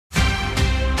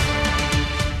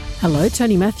Hello,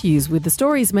 Tony Matthews with the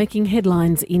stories making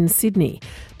headlines in Sydney.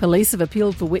 Police have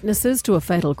appealed for witnesses to a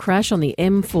fatal crash on the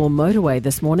M4 motorway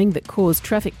this morning that caused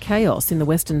traffic chaos in the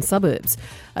western suburbs.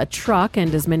 A truck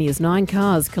and as many as 9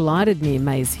 cars collided near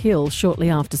Maze Hill shortly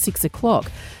after 6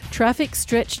 o'clock. Traffic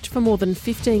stretched for more than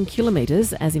 15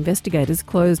 kilometres as investigators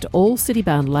closed all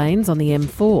city-bound lanes on the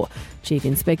M4. Chief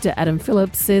Inspector Adam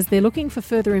Phillips says they're looking for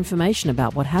further information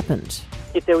about what happened.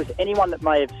 If there was anyone that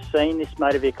may have seen this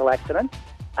motor vehicle accident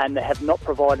and they have not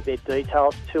provided their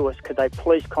details to us, could they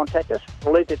please contact us? I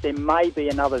believe that there may be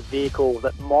another vehicle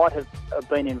that might have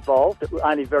been involved,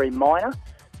 only very minor,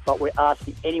 but we're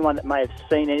asking anyone that may have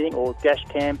seen anything or dash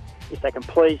cam if they can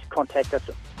please contact us.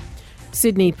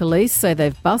 Sydney police say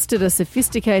they've busted a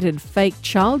sophisticated fake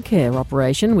childcare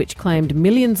operation which claimed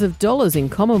millions of dollars in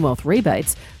Commonwealth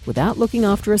rebates without looking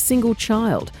after a single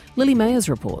child. Lily Mayers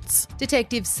reports.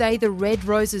 Detectives say the Red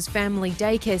Roses family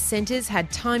daycare centres had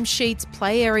timesheets,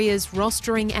 play areas,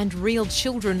 rostering and real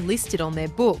children listed on their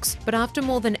books. But after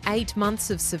more than 8 months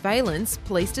of surveillance,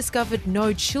 police discovered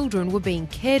no children were being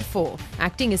cared for.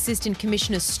 Acting Assistant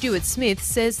Commissioner Stuart Smith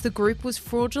says the group was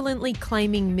fraudulently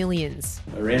claiming millions.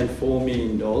 Around $4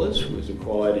 million was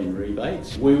acquired in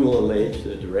rebates. We will allege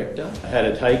the director had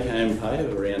a take-home pay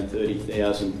of around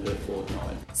 $30,000 per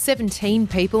fortnight. 17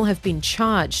 people have been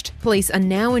charged. Police are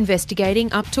now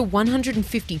investigating up to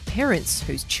 150 parents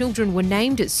whose children were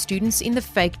named as students in the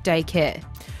fake daycare.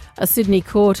 A Sydney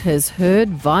court has heard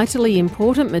vitally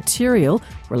important material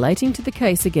relating to the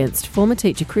case against former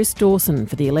teacher Chris Dawson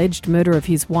for the alleged murder of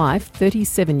his wife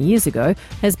 37 years ago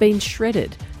has been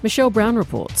shredded. Michelle Brown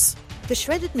reports. The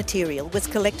shredded material was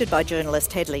collected by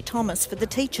journalist Hedley Thomas for the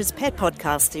Teacher's Pet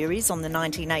podcast series on the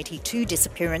 1982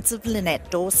 disappearance of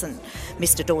Lynette Dawson.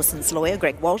 Mr Dawson's lawyer,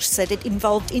 Greg Walsh, said it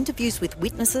involved interviews with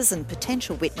witnesses and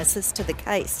potential witnesses to the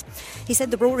case. He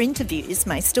said the raw interviews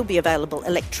may still be available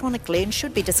electronically and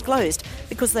should be disclosed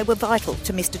because they were vital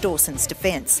to Mr Dawson's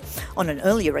defence. On an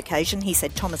earlier occasion, he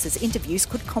said Thomas's interviews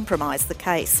could compromise the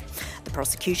case. The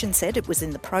prosecution said it was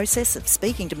in the process of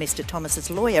speaking to Mr Thomas's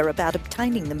lawyer about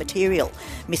obtaining the material.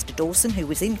 Mr Dawson, who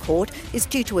was in court, is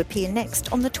due to appear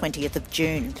next on the 20th of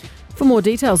June. For more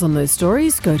details on those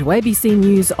stories, go to ABC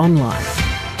News Online.